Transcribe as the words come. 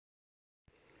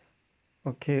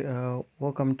Okay,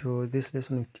 welcome to this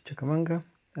lesson with Teacher Kamanga.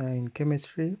 In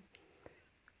chemistry,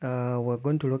 we're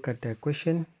going to look at a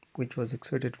question which was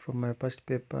extracted from my past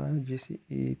paper,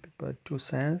 GCE paper 2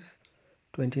 Science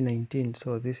 2019.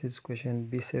 So this is question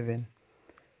B7.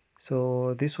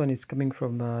 So this one is coming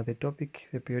from the topic,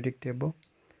 the periodic table.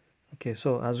 Okay,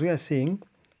 so as we are seeing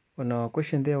on our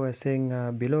question there, we're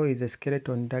saying below is a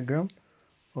skeleton diagram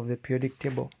of the periodic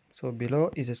table. So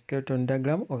below is a skeleton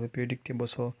diagram of the periodic table.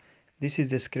 So this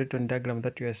is the skeleton diagram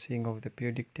that we are seeing of the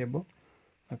periodic table.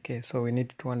 Okay, so we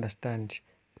need to understand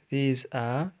these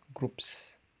are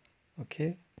groups.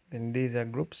 Okay, then these are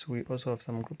groups. We also have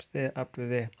some groups there up to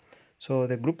there. So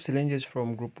the groups ranges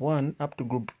from group 1 up to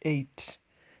group 8.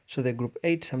 So the group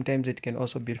 8, sometimes it can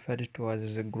also be referred to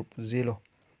as a group 0.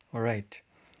 All right,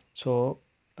 so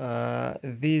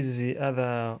these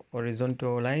other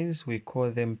horizontal lines, we call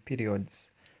them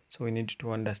periods. So we need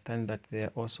to understand that there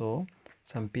are also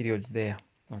some periods there.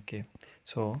 Okay,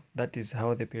 so that is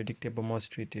how the periodic table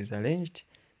mostly is arranged,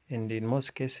 and in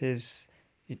most cases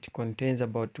it contains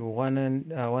about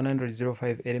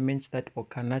 105 elements that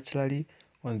occur naturally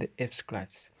on the F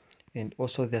class, and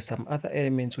also there are some other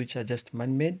elements which are just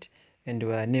man-made and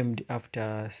were named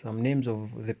after some names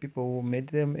of the people who made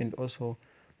them, and also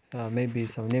maybe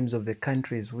some names of the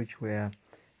countries which were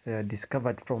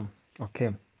discovered from.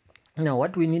 Okay, now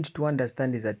what we need to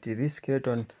understand is that this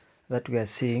skeleton that we are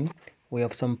seeing, we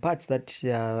have some parts that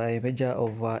are a major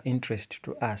of interest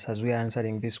to us as we are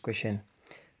answering this question.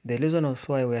 The reason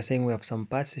also why we are saying we have some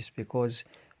parts is because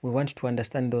we want to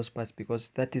understand those parts, because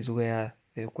that is where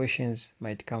the questions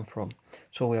might come from.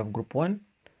 So we have group 1,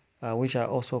 which are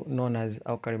also known as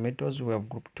alkali metals. We have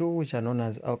group 2, which are known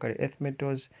as alkali earth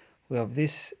metals. We have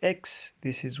this X,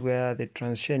 this is where the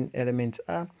transition elements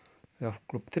are. We have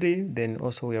group 3, then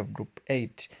also we have group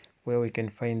 8, where we can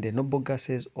find the noble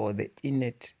gases or the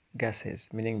inert gases,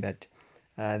 meaning that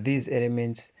these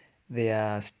elements, they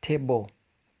are stable.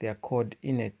 They are called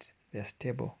inert. They are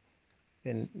stable.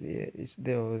 Then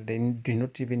they do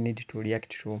not even need to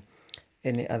react to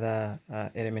any other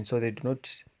element, so they do not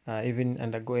even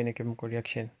undergo any chemical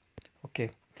reaction.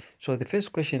 Okay, so the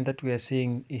first question that we are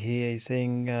seeing here is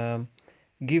saying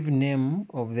give name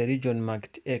of the region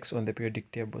marked X on the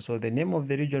periodic table. So the name of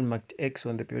the region marked X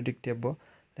on the periodic table,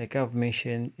 like I've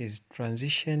mentioned, is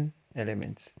transition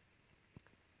elements.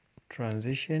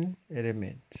 Transition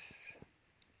elements.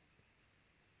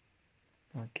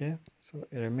 Okay, so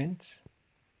elements.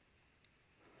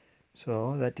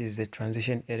 So that is the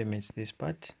transition elements. This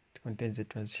part contains the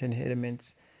transition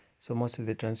elements. So most of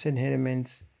the transition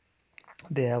elements,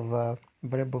 they have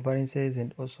variable valences,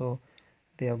 and also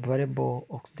they have variable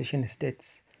oxidation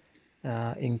states,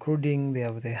 including they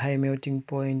have the high melting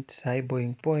point, high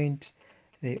boiling point.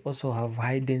 They also have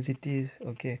high densities.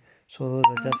 Okay, so those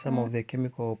are just some of the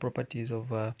chemical properties of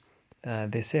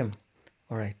the same.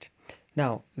 All right,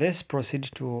 now let's proceed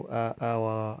to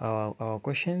our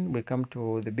question. We come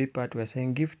to the B part. We're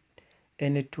saying give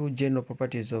any two general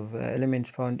properties of elements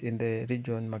found in the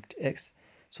region marked X.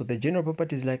 So the general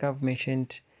properties, like I've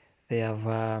mentioned, they have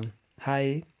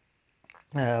high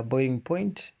boiling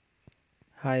point,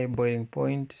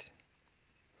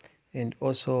 and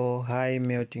also high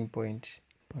melting point.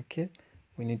 Okay,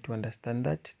 we need to understand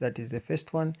that. That is the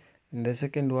first one. And the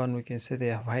second one, we can say they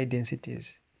have high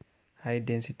densities.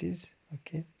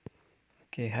 Okay,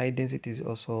 high densities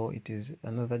also, it is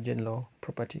another general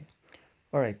property.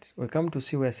 All right, we come to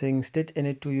see we're saying state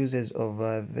any two uses of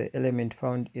the element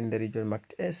found in the region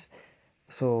marked S.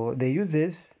 So the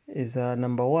uses is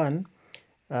number one,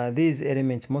 these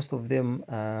elements, most of them,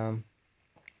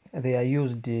 they are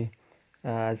used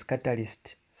as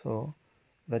catalyst. So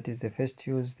that is the first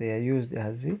use. They are used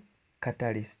as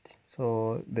catalyst.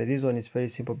 So the reason is very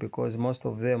simple, because most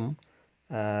of them,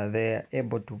 they are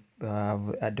able to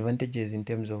have advantages in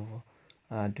terms of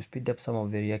to speed up some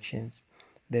of the reactions.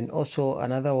 Then also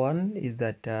another one is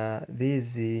that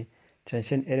these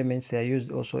transition elements, they are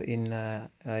used also in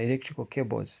electrical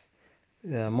cables.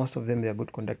 Most of them, they are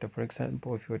good conductor. For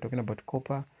example, if you were talking about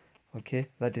copper, okay,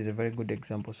 that is a very good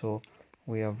example. So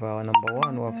we have number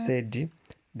one, we have said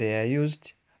they are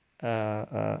used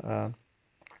as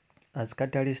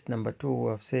catalyst. Number two, we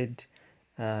have said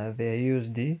they are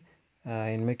used in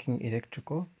making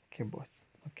electrical cables.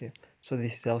 Okay, so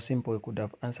this is how simple we could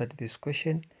have answered this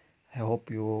question. I hope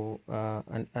you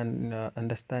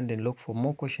understand and look for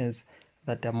more questions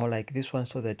that are more like this one,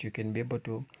 so that you can be able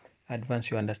to advance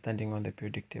your understanding on the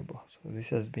periodic table. So this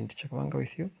has been Teacher Kamanga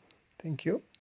with you. Thank you.